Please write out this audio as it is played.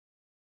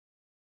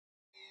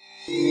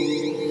I'm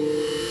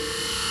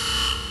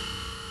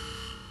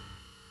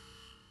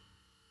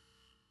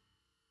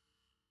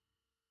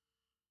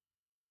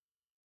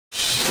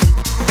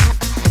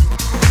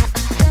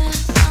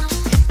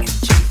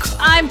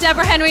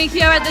Deborah Henry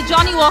here at the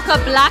Johnnie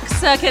Walker Black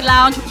Circuit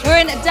Lounge. We're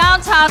in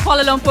downtown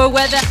Kuala Lumpur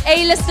where the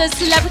A-listers,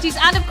 celebrities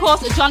and of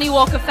course Johnnie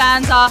Walker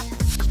fans are.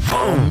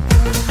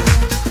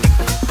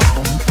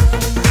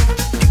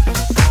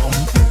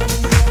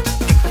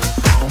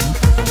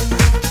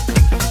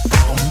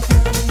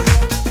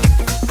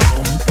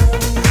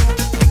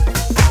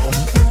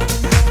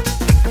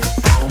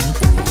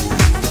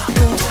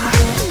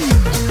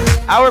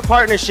 Our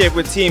partnership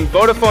with Team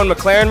Vodafone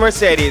McLaren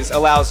Mercedes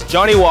allows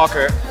Johnnie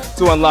Walker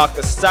to unlock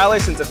the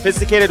stylish and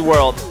sophisticated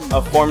world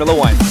of Formula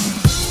One.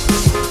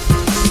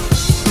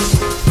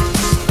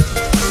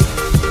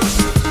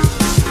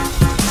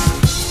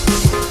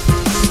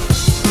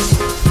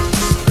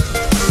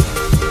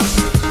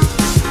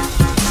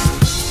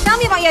 Tell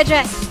me about your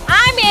dress.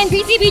 I'm in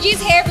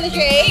BCBG's hair for the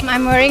trade.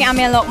 I'm wearing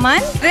Amir Lokman.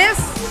 This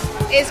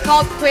is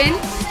called Quinn,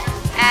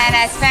 and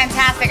it's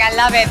fantastic. I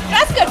love it.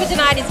 That's good for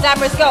tonight. It's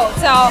glamorous gold.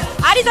 So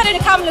I decided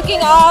to come looking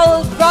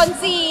all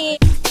bronzy.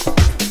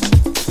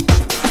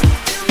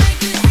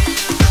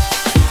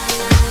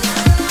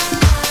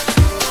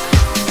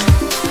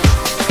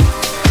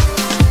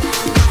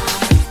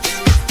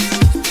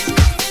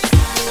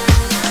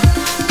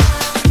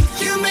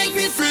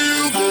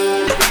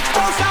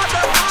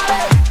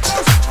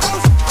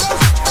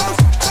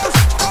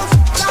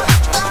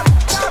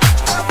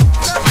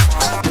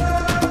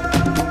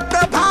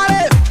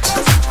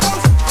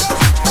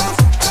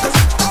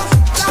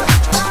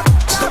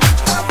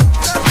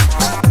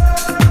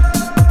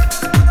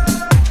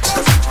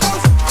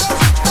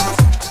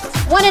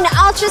 What an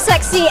ultra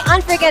sexy,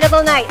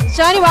 unforgettable night.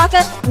 Johnnie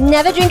Walker,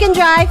 never drink and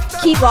drive,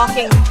 keep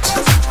walking.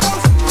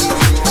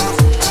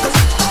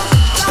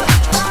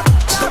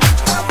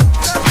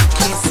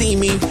 Can't see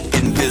me,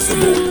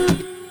 invisible.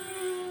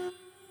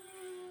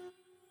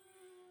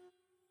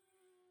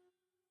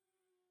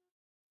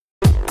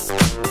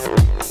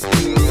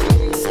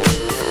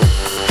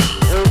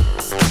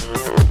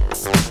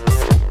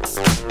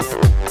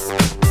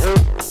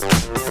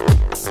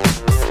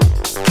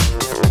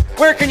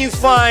 Where can you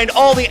find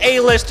all the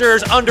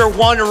A-listers under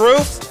one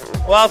roof?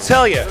 Well, I'll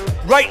tell you,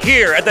 right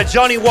here at the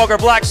Johnnie Walker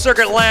Black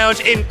Circuit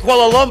Lounge in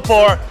Kuala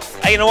Lumpur.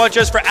 And you know what,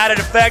 just for added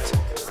effect,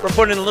 we're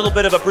putting a little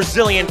bit of a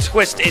Brazilian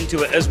twist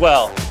into it as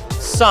well.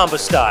 Samba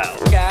style.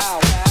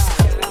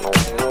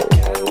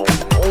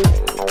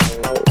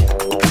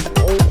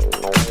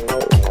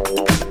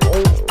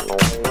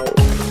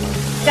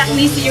 That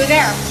means you're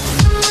there.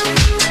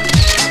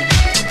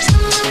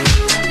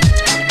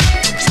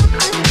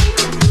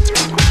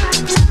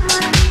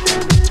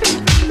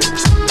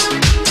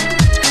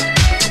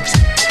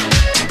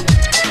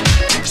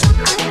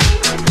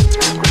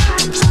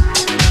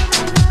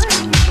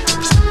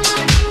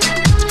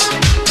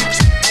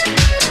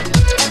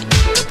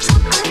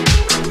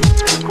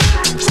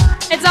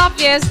 It's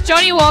obvious,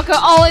 Johnnie Walker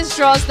always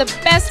draws the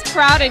best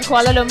crowd in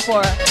Kuala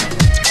Lumpur.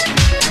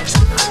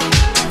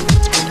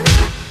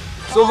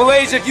 So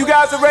Malaysia, if you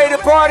guys are ready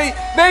to party,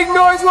 make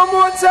noise one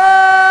more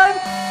time!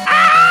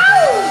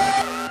 Ow!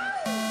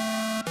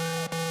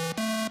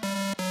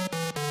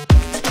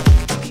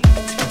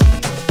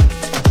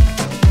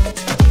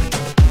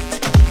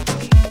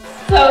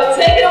 So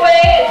take it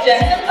away,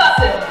 Jensen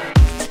Button.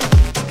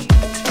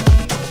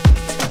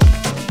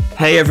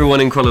 Hey everyone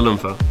in Kuala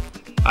Lumpur.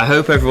 I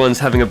hope everyone's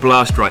having a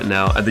blast right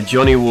now at the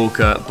Johnnie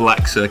Walker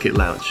Black Circuit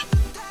Lounge.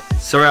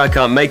 Sorry I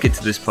can't make it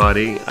to this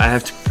party. I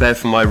have to prepare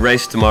for my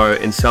race tomorrow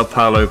in Sao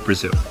Paulo,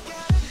 Brazil.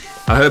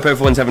 I hope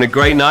everyone's having a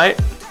great night,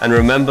 and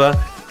remember,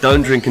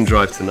 don't drink and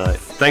drive tonight.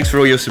 Thanks for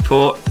all your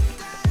support,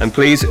 and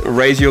please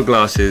raise your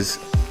glasses,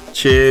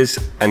 cheers,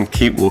 and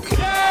keep walking.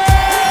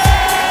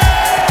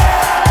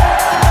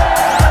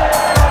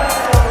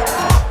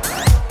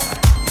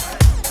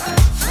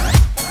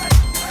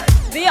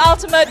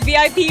 Ultimate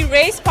VIP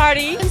race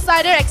party.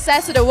 Insider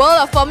access to the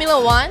world of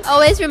Formula One.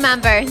 Always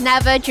remember,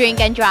 never drink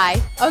and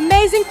drive.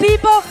 Amazing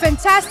people,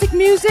 fantastic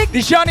music.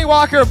 The Johnnie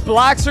Walker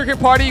Black Circuit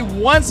Party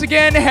once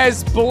again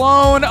has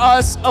blown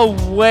us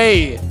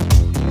away.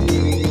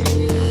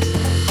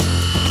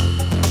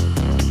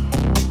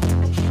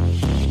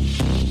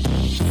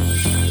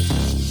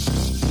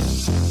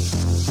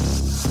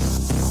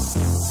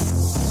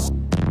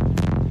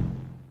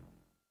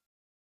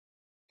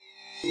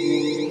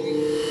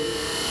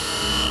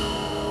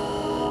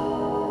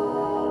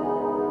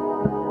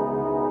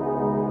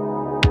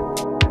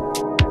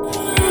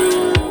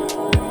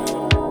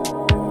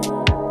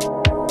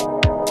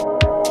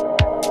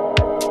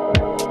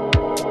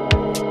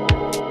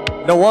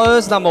 The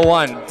world's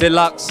 #1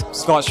 deluxe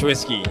Scotch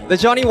whiskey. The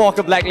Johnnie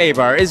Walker Black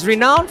Label is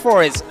renowned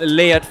for its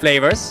layered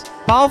flavors,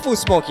 powerful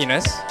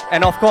smokiness,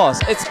 and of course,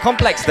 its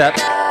complex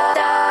depth.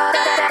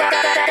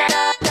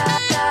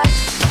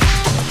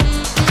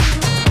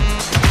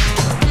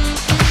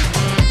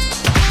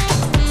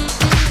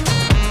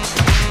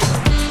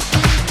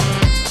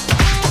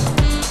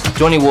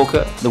 Johnnie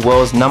Walker, the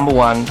world's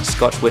 #1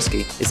 Scotch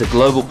whisky, is a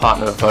global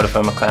partner of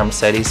Vodafone McLaren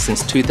Mercedes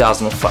since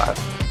 2005.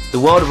 The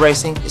world of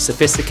racing is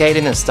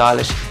sophisticated and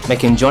stylish,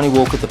 making Johnnie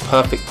Walker the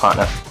perfect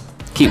partner.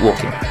 Keep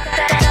walking.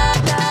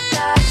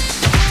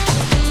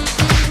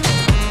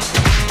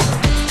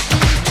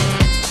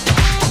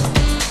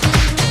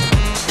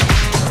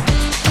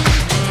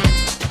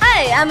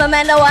 Hi, I'm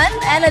Amanda Wan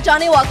and a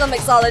Johnnie Walker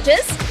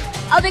mixologist.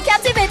 I'll be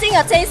captivating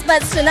your taste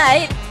buds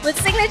tonight with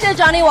signature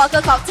Johnnie Walker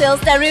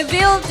cocktails that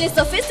reveal the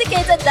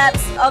sophisticated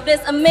depths of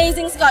this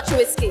amazing Scotch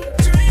whisky.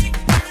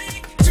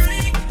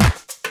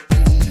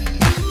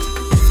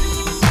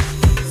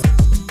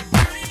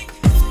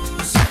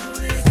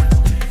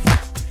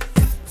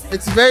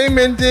 It's very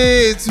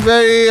minty, it's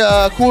very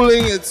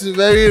cooling, it's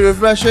very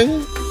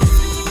refreshing.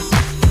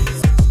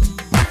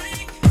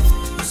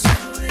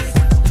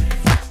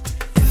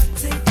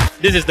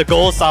 This is the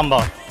Gold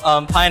Samba.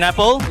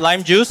 Pineapple,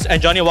 lime juice,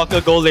 and Johnnie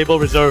Walker Gold Label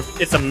Reserve.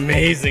 It's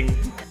amazing.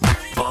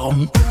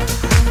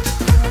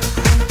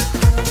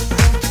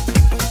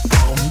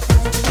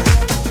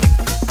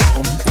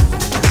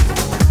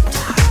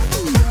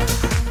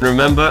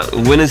 Remember,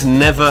 winners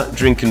never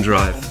drink and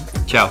drive.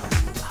 Ciao.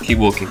 Keep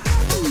walking.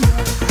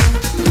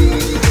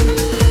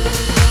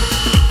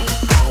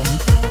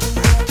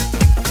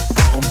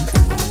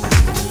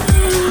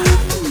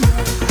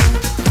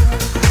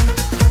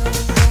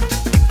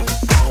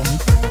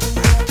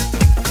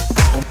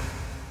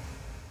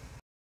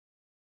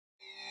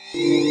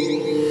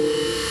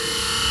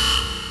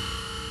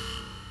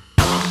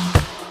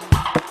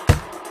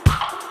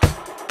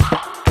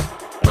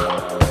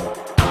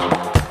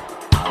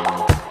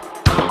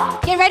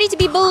 Get ready to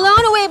be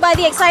blown away by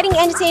the exciting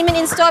entertainment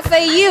in store for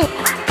you.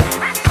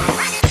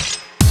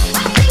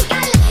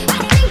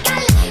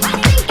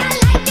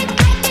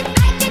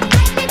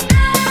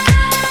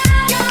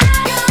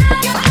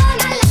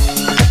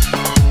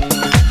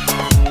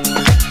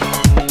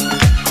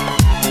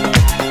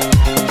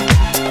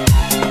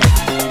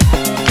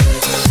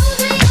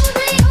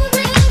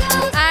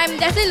 I'm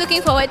definitely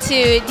looking forward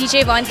to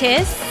DJ Von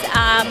Kiss.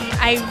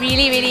 I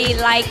really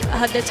like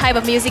the type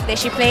of music that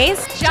she plays.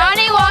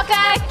 Johnnie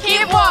Walker,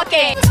 keep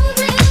walking!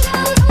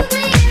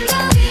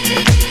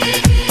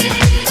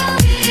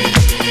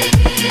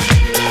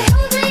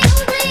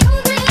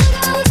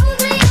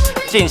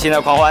 尽情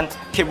的狂欢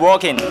 ，keep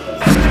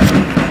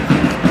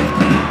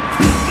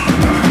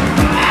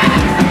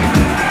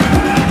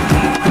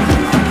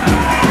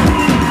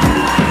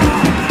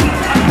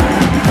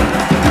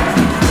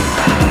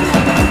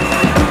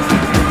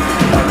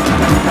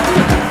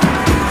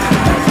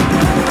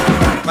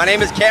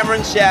name is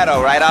Cameron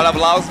Shadow, right out of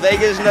Las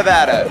Vegas,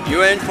 Nevada.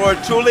 You're in for a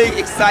truly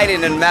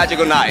exciting and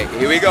magical night.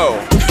 Here we go.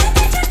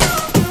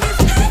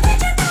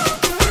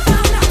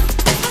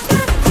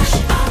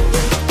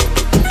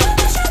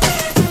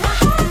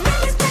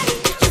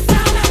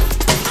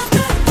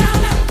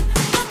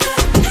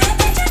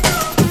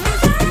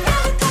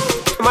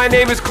 My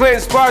name is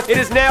Clinton Sparks. It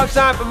is now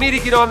time for me to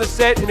get on the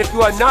set, and if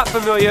you are not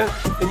familiar,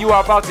 then you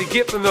are about to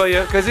get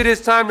familiar, because it is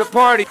time to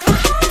party.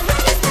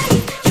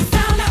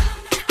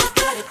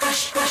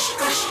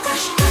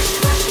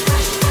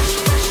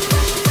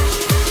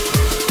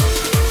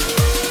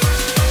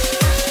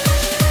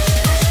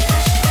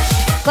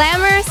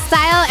 Glamour,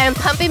 style, and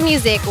pumping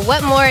music.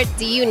 What more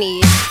do you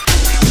need?